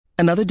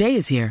Another day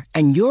is here,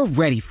 and you're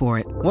ready for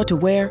it. What to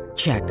wear?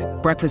 Check.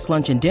 Breakfast,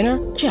 lunch, and dinner?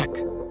 Check.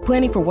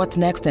 Planning for what's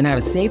next and how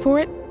to save for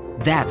it?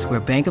 That's where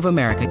Bank of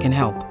America can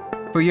help.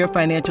 For your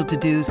financial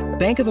to-dos,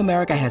 Bank of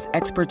America has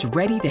experts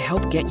ready to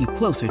help get you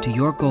closer to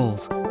your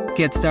goals.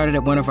 Get started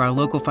at one of our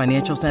local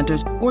financial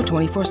centers or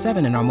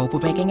 24/7 in our mobile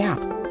banking app.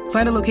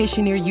 Find a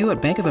location near you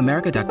at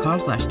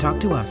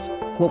bankofamerica.com/talktous.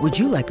 What would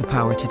you like the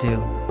power to do?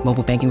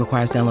 Mobile banking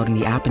requires downloading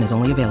the app and is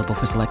only available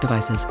for select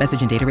devices.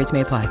 Message and data rates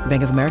may apply.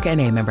 Bank of America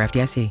N.A., member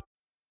FDIC.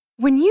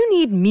 When you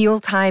need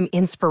mealtime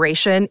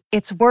inspiration,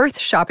 it's worth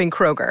shopping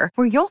Kroger,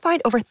 where you'll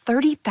find over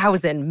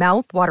 30,000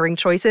 mouth-watering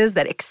choices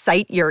that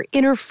excite your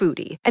inner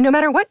foodie. And no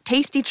matter what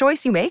tasty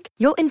choice you make,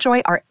 you'll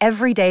enjoy our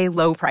everyday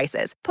low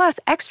prices, plus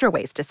extra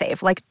ways to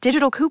save, like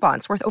digital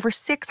coupons worth over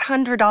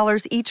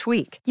 $600 each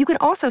week. You can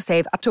also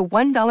save up to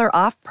 $1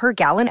 off per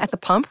gallon at the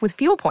pump with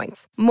fuel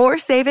points. More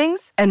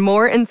savings and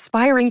more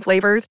inspiring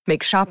flavors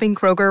make shopping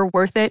Kroger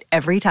worth it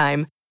every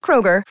time.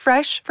 Kroger,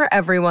 fresh for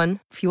everyone.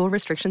 Fuel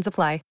restrictions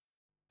apply.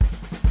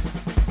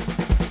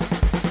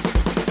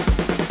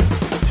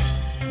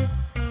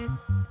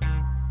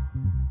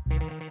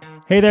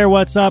 Hey there,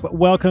 what's up?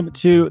 Welcome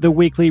to the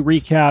weekly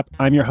recap.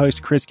 I'm your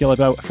host, Chris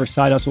Guillebeau for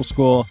Side Hustle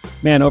School.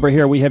 Man, over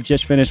here we have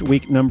just finished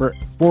week number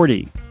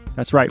 40.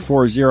 That's right,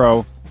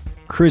 40.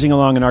 Cruising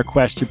along in our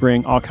quest to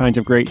bring all kinds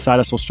of great side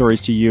hustle stories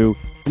to you.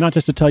 And not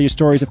just to tell you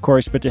stories, of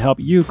course, but to help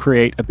you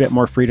create a bit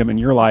more freedom in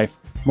your life,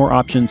 more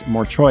options,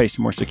 more choice,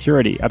 more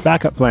security, a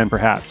backup plan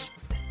perhaps.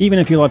 Even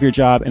if you love your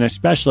job, and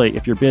especially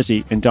if you're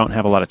busy and don't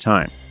have a lot of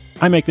time.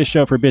 I make this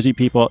show for busy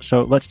people,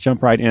 so let's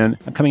jump right in.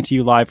 I'm coming to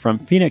you live from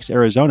Phoenix,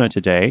 Arizona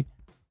today.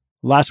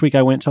 Last week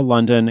I went to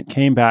London,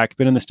 came back,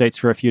 been in the States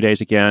for a few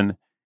days again,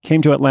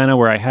 came to Atlanta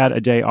where I had a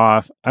day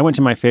off. I went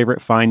to my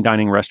favorite fine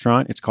dining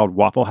restaurant. It's called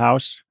Waffle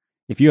House.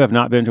 If you have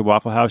not been to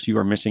Waffle House, you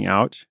are missing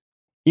out.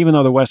 Even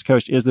though the West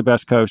Coast is the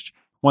best coast,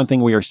 one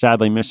thing we are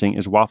sadly missing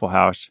is Waffle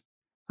House.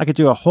 I could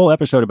do a whole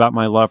episode about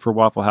my love for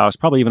Waffle House,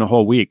 probably even a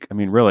whole week. I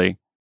mean, really.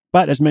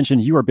 But as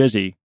mentioned, you are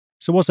busy,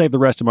 so we'll save the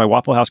rest of my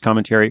Waffle House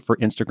commentary for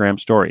Instagram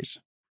stories.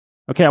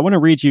 Okay, I want to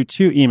read you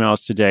 2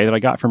 emails today that I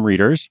got from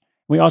readers.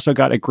 We also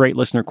got a great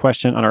listener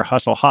question on our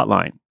Hustle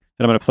Hotline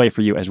that I'm going to play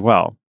for you as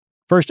well.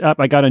 First up,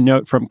 I got a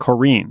note from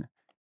Corrine.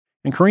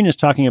 And Corrine is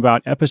talking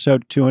about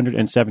episode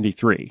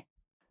 273.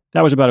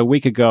 That was about a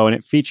week ago, and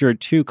it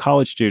featured 2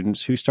 college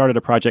students who started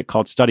a project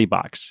called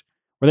StudyBox,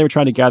 where they were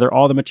trying to gather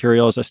all the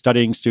materials a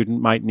studying student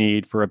might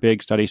need for a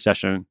big study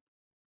session.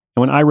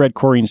 And when I read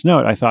Corrine's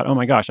note, I thought, oh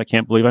my gosh, I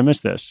can't believe I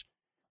missed this.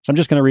 So I'm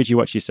just going to read you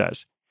what she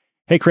says.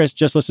 Hey, Chris,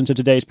 just listened to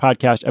today's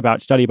podcast about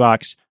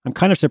StudyBox. I'm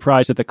kind of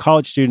surprised that the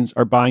college students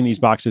are buying these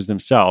boxes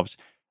themselves.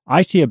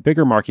 I see a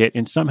bigger market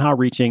in somehow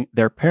reaching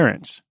their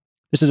parents.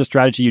 This is a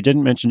strategy you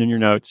didn't mention in your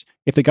notes.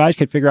 If the guys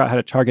could figure out how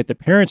to target the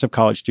parents of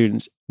college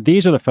students,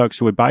 these are the folks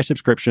who would buy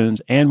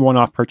subscriptions and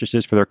one-off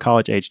purchases for their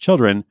college-age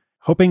children,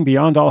 hoping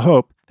beyond all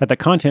hope that the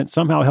content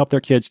somehow help their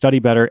kids study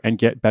better and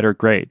get better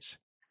grades.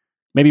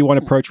 Maybe one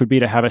approach would be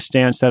to have a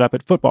stand set up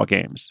at football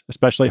games,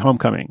 especially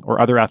homecoming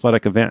or other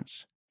athletic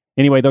events.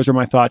 Anyway, those are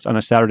my thoughts on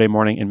a Saturday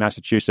morning in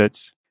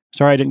Massachusetts.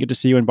 Sorry I didn't get to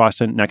see you in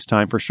Boston next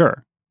time for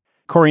sure.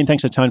 Corrine,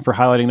 thanks a ton for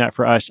highlighting that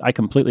for us. I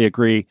completely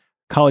agree.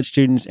 College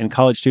students and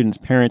college students'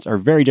 parents are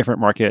very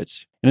different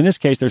markets. And in this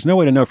case, there's no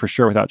way to know for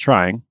sure without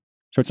trying.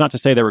 So it's not to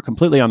say they were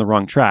completely on the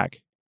wrong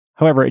track.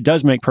 However, it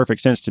does make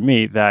perfect sense to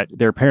me that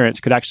their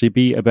parents could actually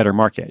be a better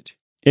market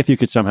if you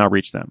could somehow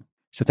reach them.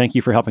 So thank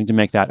you for helping to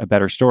make that a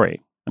better story.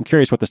 I'm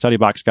curious what the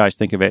StudyBox guys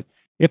think of it.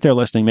 If they're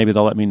listening, maybe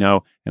they'll let me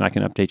know and I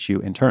can update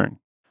you in turn.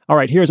 All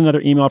right, here's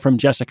another email from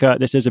Jessica.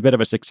 This is a bit of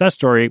a success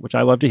story, which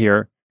I love to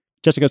hear.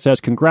 Jessica says,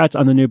 congrats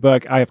on the new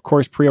book. I, of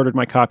course, pre-ordered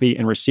my copy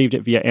and received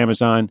it via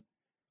Amazon.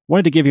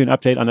 Wanted to give you an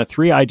update on the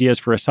 3 ideas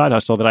for a side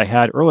hustle that I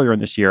had earlier in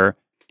this year.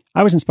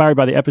 I was inspired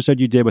by the episode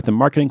you did with the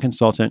marketing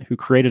consultant who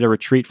created a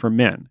retreat for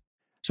men.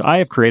 So I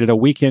have created a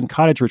weekend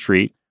cottage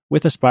retreat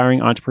with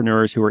aspiring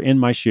entrepreneurs who are in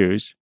my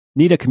shoes,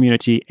 need a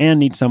community, and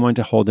need someone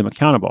to hold them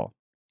accountable.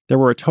 There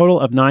were a total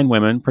of 9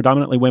 women,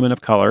 predominantly women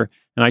of color,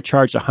 and I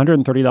charged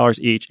 $130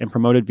 each and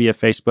promoted via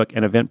Facebook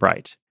and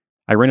Eventbrite.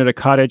 I rented a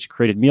cottage,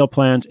 created meal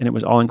plans, and it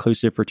was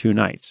all-inclusive for 2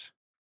 nights.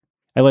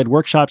 I led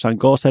workshops on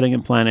goal setting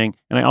and planning,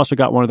 and I also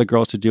got one of the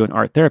girls to do an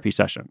art therapy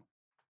session.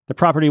 The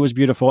property was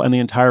beautiful, and the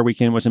entire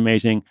weekend was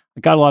amazing. I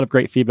got a lot of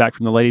great feedback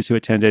from the ladies who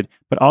attended,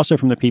 but also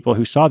from the people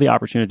who saw the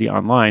opportunity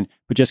online,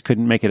 but just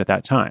couldn't make it at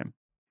that time.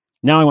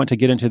 Now I want to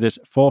get into this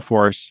full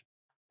force.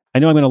 I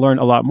know I'm going to learn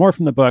a lot more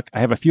from the book. I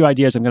have a few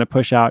ideas I'm going to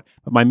push out,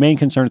 but my main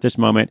concern at this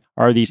moment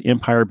are these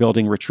empire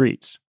building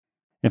retreats.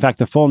 In fact,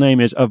 the full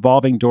name is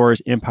Evolving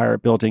Doors Empire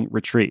Building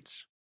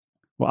Retreats.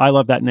 Well, I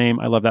love that name.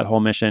 I love that whole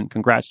mission.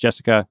 Congrats,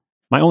 Jessica.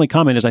 My only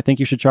comment is I think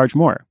you should charge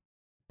more.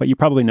 But you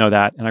probably know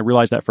that, and I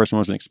realize that first one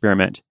was an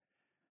experiment.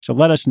 So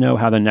let us know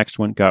how the next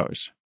one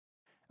goes.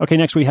 Okay,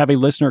 next we have a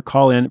listener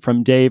call in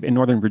from Dave in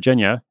Northern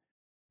Virginia.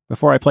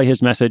 Before I play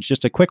his message,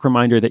 just a quick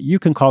reminder that you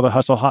can call the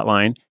Hustle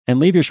Hotline and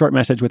leave your short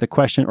message with a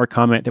question or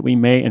comment that we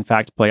may in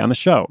fact play on the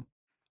show.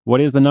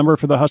 What is the number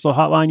for the Hustle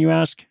Hotline, you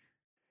ask?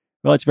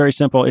 Well, it's very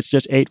simple. It's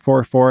just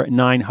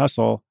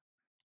 844-9-HUSTLE.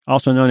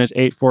 also known as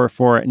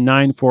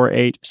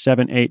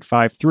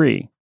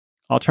 844-948-7853.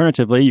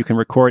 Alternatively, you can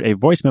record a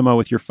voice memo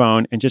with your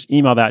phone and just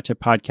email that to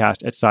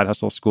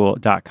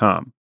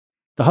podcast@sidehustleschool.com.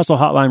 The Hustle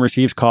Hotline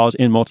receives calls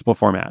in multiple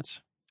formats.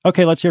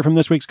 Okay, let's hear from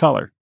this week's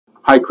caller.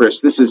 Hi, Chris.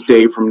 This is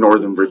Dave from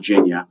Northern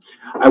Virginia.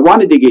 I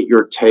wanted to get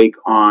your take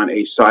on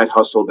a side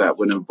hustle that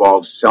would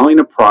involve selling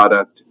a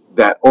product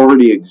that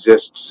already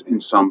exists in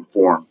some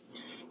form.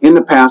 In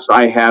the past,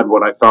 I had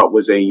what I thought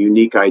was a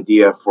unique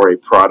idea for a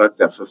product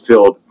that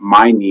fulfilled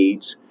my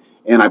needs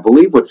and I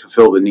believe would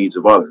fulfill the needs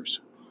of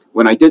others.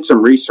 When I did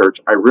some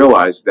research, I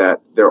realized that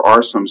there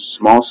are some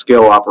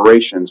small-scale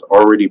operations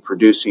already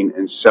producing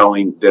and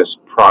selling this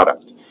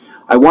product.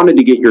 I wanted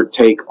to get your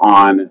take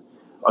on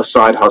a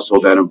side hustle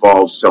that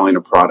involves selling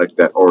a product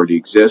that already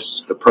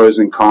exists, the pros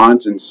and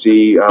cons, and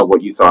see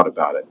what you thought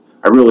about it.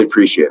 I really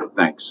appreciate it.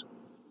 Thanks.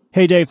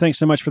 Hey, Dave, thanks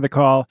so much for the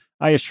call.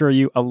 I assure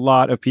you, a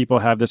lot of people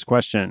have this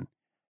question.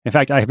 In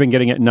fact, I have been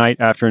getting it night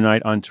after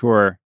night on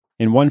tour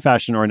in one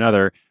fashion or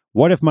another.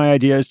 What if my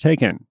idea is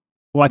taken?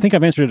 Well, I think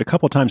I've answered it a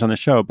couple times on the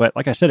show, but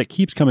like I said, it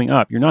keeps coming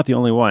up. You're not the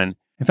only one.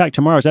 In fact,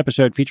 tomorrow's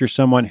episode features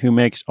someone who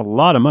makes a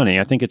lot of money.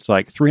 I think it's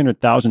like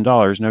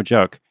 $300,000, no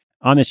joke,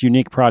 on this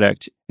unique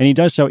product. And he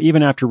does so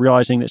even after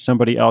realizing that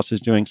somebody else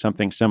is doing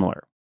something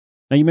similar.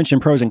 Now, you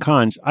mentioned pros and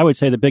cons. I would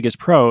say the biggest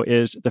pro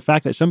is the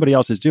fact that somebody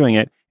else is doing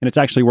it and it's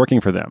actually working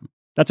for them.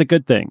 That's a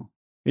good thing.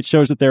 It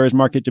shows that there is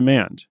market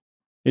demand.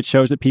 It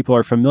shows that people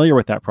are familiar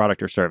with that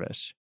product or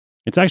service.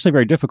 It's actually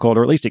very difficult,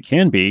 or at least it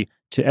can be,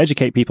 to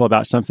educate people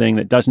about something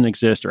that doesn't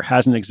exist or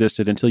hasn't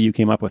existed until you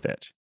came up with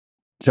it.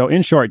 So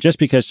in short, just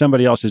because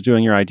somebody else is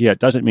doing your idea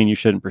doesn't mean you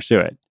shouldn't pursue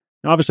it.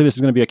 Now, obviously, this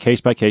is going to be a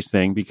case-by-case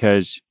thing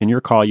because in your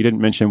call, you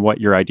didn't mention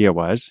what your idea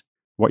was,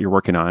 what you're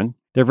working on.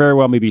 There very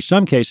well may be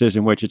some cases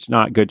in which it's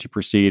not good to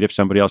proceed if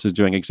somebody else is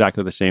doing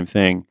exactly the same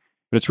thing,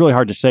 but it's really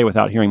hard to say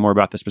without hearing more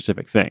about the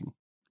specific thing.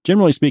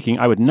 Generally speaking,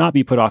 I would not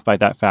be put off by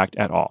that fact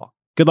at all.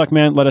 Good luck,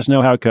 man. Let us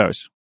know how it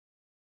goes.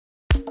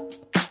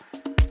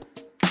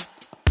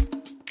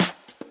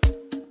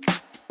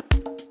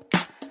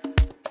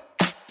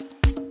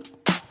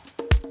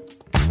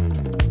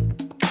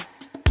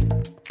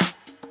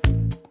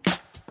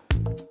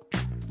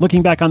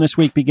 Looking back on this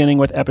week, beginning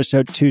with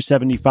episode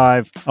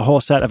 275, a whole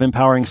set of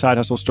empowering side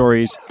hustle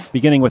stories,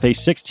 beginning with a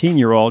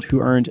 16-year-old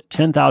who earned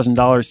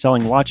 $10,000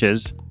 selling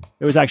watches.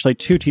 It was actually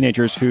two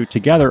teenagers who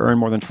together earned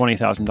more than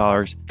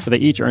 $20,000, so they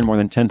each earned more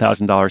than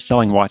 $10,000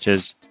 selling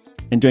watches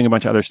and doing a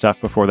bunch of other stuff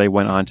before they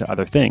went on to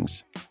other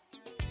things.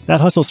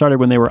 That hustle started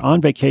when they were on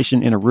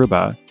vacation in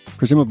Aruba,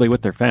 presumably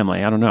with their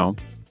family, I don't know.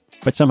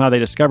 But somehow they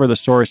discovered the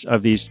source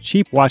of these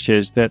cheap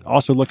watches that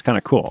also looked kind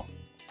of cool.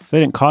 So they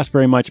didn't cost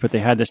very much, but they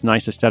had this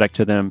nice aesthetic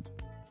to them.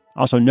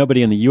 Also,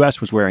 nobody in the US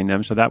was wearing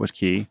them, so that was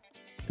key.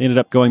 They ended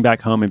up going back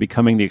home and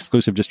becoming the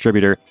exclusive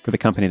distributor for the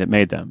company that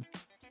made them.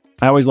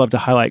 I always love to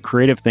highlight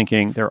creative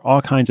thinking. There are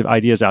all kinds of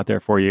ideas out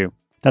there for you.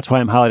 That's why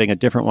I'm highlighting a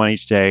different one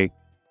each day.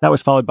 That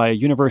was followed by a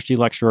university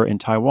lecturer in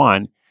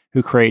Taiwan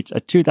who creates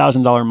a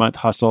 $2,000 a month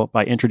hustle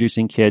by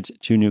introducing kids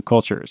to new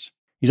cultures.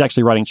 He's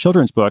actually writing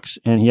children's books,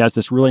 and he has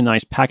this really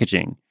nice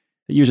packaging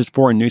that uses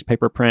foreign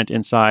newspaper print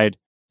inside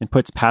and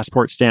puts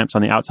passport stamps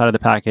on the outside of the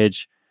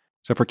package.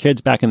 So for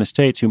kids back in the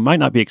States who might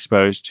not be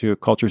exposed to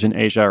cultures in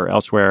Asia or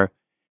elsewhere,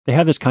 they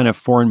have this kind of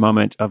foreign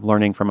moment of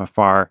learning from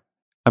afar,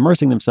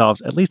 immersing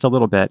themselves at least a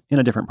little bit in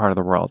a different part of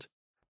the world,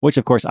 which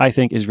of course I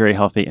think is very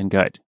healthy and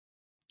good.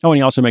 Oh, and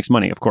he also makes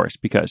money, of course,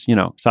 because,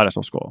 side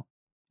hustle school.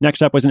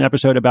 Next up was an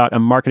episode about a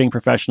marketing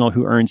professional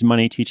who earns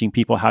money teaching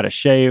people how to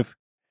shave.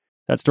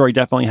 That story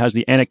definitely has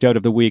the anecdote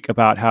of the week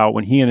about how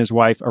when he and his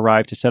wife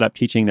arrived to set up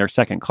teaching their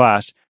second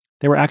class,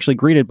 they were actually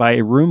greeted by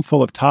a room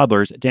full of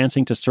toddlers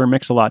dancing to Sir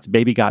Mix-a-Lot's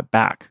Baby Got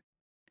Back.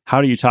 How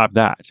do you top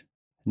that?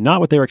 Not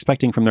what they were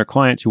expecting from their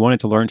clients who wanted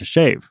to learn to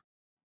shave.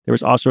 There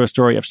was also a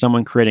story of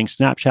someone creating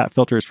Snapchat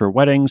filters for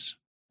weddings,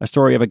 a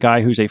story of a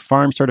guy who's a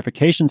farm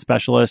certification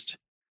specialist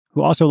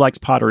who also likes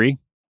pottery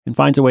and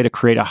finds a way to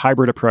create a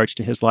hybrid approach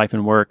to his life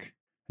and work.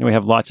 And we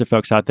have lots of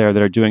folks out there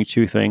that are doing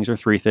 2 things or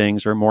 3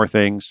 things or more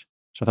things.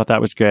 So I thought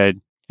that was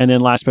good. And then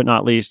last but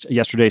not least,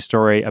 yesterday's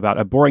story about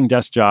a boring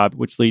desk job,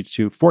 which leads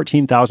to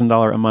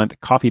 $14,000 a month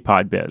coffee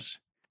pod biz.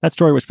 That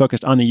story was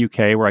focused on the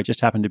UK, where I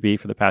just happened to be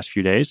for the past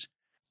few days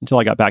until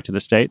I got back to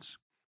the States.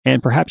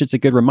 And perhaps it's a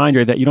good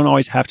reminder that you don't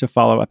always have to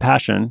follow a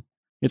passion.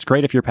 It's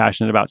great if you're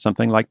passionate about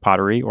something like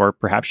pottery or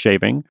perhaps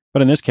shaving.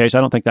 But in this case,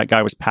 I don't think that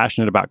guy was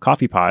passionate about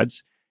coffee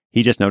pods.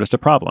 He just noticed a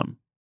problem.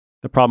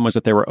 The problem was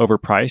that they were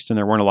overpriced and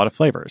there weren't a lot of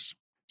flavors.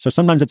 So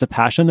sometimes it's a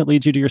passion that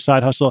leads you to your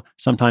side hustle.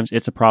 Sometimes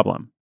it's a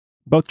problem.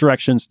 Both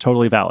directions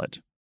totally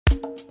valid.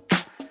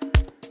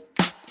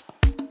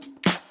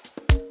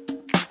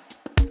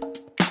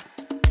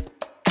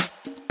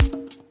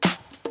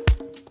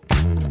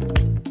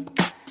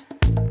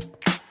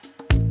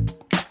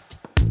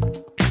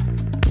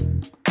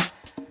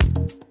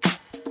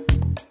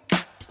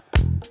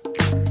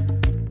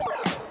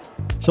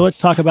 So let's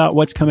talk about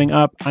what's coming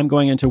up. I'm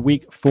going into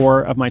week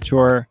 4 of my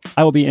tour.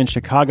 I will be in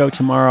Chicago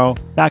tomorrow,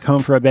 back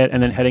home for a bit,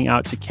 and then heading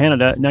out to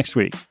Canada next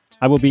week.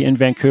 I will be in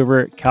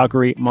Vancouver,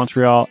 Calgary,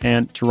 Montreal,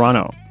 and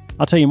Toronto.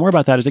 I'll tell you more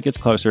about that as it gets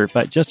closer,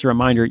 but just a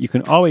reminder, you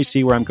can always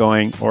see where I'm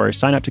going or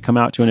sign up to come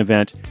out to an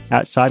event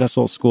at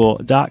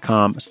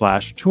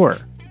sidehustleschool.com/tour.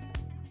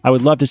 I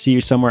would love to see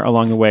you somewhere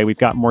along the way. We've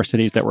got more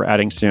cities that we're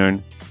adding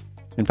soon.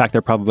 In fact,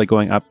 they're probably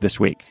going up this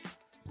week.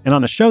 And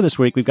on the show this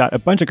week, we've got a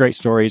bunch of great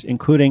stories,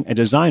 including a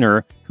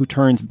designer who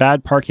turns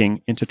bad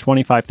parking into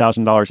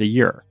 $25,000 a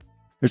year.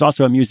 There's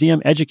also a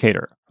museum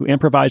educator who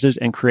improvises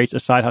and creates a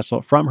side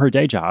hustle from her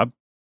day job.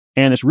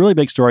 And this really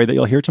big story that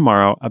you'll hear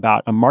tomorrow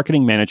about a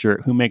marketing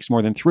manager who makes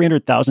more than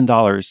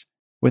 $300,000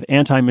 with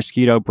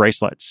anti-mosquito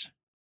bracelets.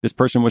 This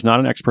person was not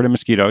an expert in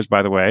mosquitoes,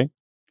 by the way,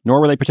 nor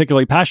were they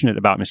particularly passionate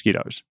about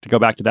mosquitoes, to go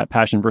back to that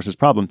passion versus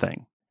problem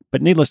thing.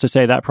 But needless to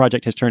say, that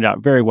project has turned out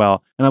very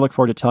well, and I look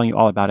forward to telling you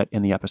all about it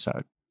in the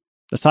episode.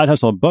 The Side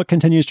Hustle book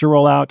continues to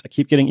roll out. I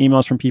keep getting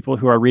emails from people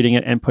who are reading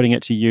it and putting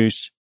it to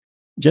use.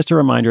 Just a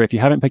reminder, if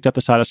you haven't picked up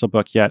the Side Hustle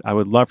book yet, I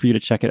would love for you to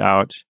check it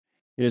out.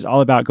 It is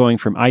all about going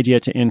from idea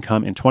to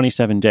income in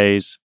 27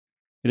 days.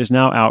 It is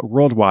now out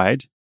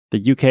worldwide.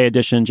 The UK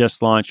edition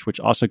just launched, which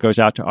also goes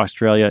out to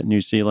Australia,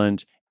 New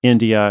Zealand,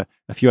 India,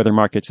 a few other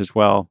markets as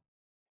well.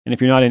 And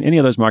if you're not in any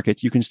of those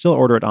markets, you can still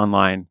order it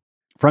online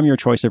from your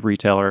choice of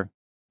retailer,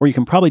 or you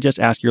can probably just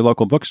ask your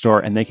local bookstore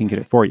and they can get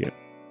it for you.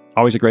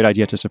 Always a great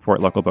idea to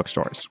support local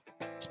bookstores.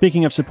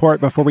 Speaking of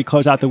support, before we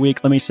close out the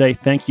week, let me say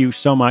thank you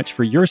so much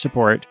for your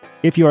support.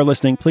 If you are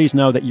listening, please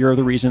know that you're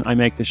the reason I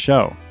make this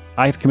show.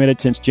 I have committed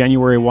since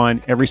January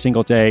 1 every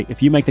single day.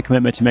 If you make the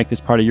commitment to make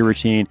this part of your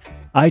routine,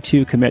 I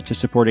too commit to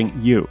supporting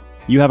you.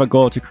 You have a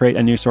goal to create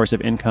a new source of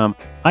income.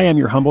 I am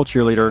your humble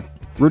cheerleader,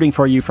 rooting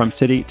for you from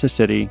city to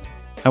city.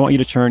 I want you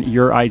to turn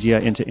your idea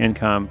into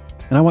income,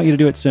 and I want you to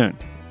do it soon.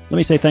 Let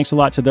me say thanks a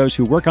lot to those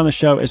who work on the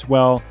show as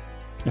well.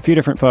 A few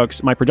different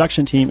folks. My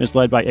production team is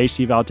led by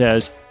AC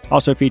Valdez,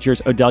 also features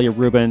Odelia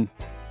Rubin.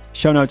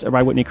 Show notes are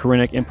by Whitney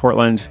Korinek in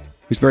Portland,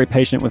 who's very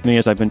patient with me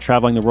as I've been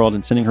traveling the world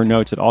and sending her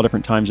notes at all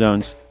different time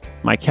zones.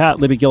 My cat,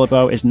 Libby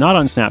Guillebeau, is not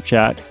on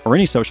Snapchat, or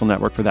any social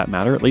network for that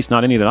matter, at least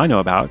not any that I know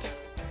about.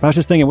 But I was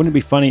just thinking, wouldn't it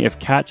be funny if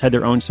cats had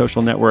their own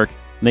social network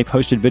and they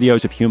posted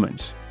videos of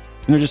humans?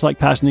 And they're just like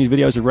passing these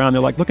videos around.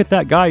 They're like, look at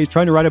that guy, he's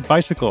trying to ride a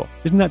bicycle.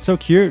 Isn't that so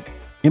cute?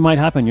 It might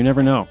happen, you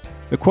never know.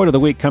 The quote of the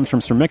week comes from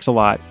Sir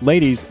Mix-a-Lot.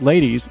 Ladies,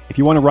 if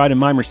you want to ride in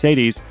my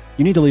Mercedes,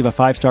 you need to leave a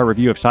 5-star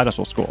review of Side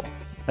Hustle School.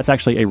 That's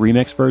actually a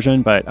remix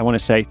version, but I want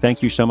to say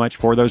thank you so much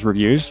for those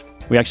reviews.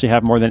 We actually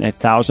have more than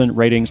 1,000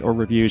 ratings or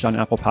reviews on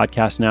Apple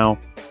Podcasts now.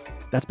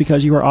 That's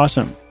because you are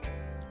awesome.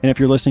 And if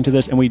you're listening to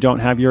this and we don't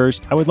have yours,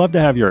 I would love to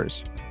have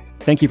yours.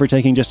 Thank you for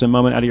taking just a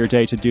moment out of your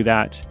day to do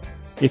that.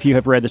 If you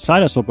have read the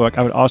Side Hustle book,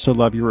 I would also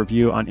love your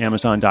review on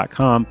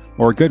Amazon.com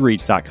or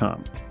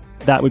Goodreads.com.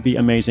 That would be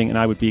amazing, and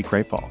I would be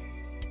grateful.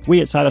 We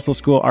at Side Hustle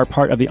School are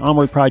part of the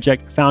Onward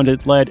Project,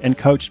 founded, led, and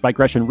coached by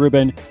Gretchen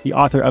Rubin, the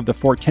author of The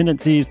 4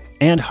 Tendencies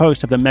and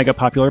host of the mega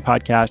popular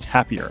podcast,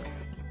 Happier.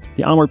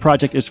 The Onward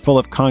Project is full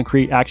of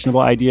concrete, actionable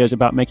ideas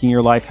about making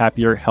your life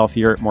happier,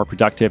 healthier, more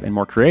productive, and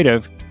more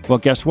creative. Well,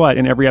 guess what?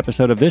 In every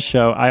episode of this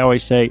show, I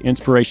always say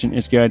inspiration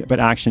is good,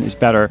 but action is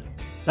better.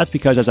 That's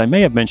because, as I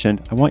may have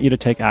mentioned, I want you to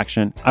take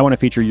action. I want to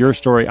feature your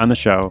story on the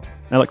show,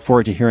 and I look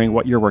forward to hearing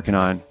what you're working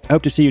on. I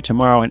hope to see you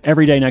tomorrow and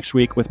every day next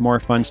week with more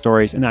fun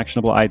stories and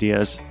actionable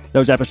ideas.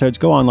 Those episodes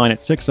go online at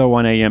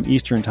 6:01 a.m.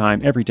 Eastern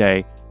Time every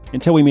day.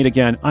 Until we meet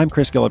again, I'm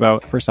Chris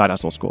Guillebeau for Side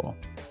Hustle School.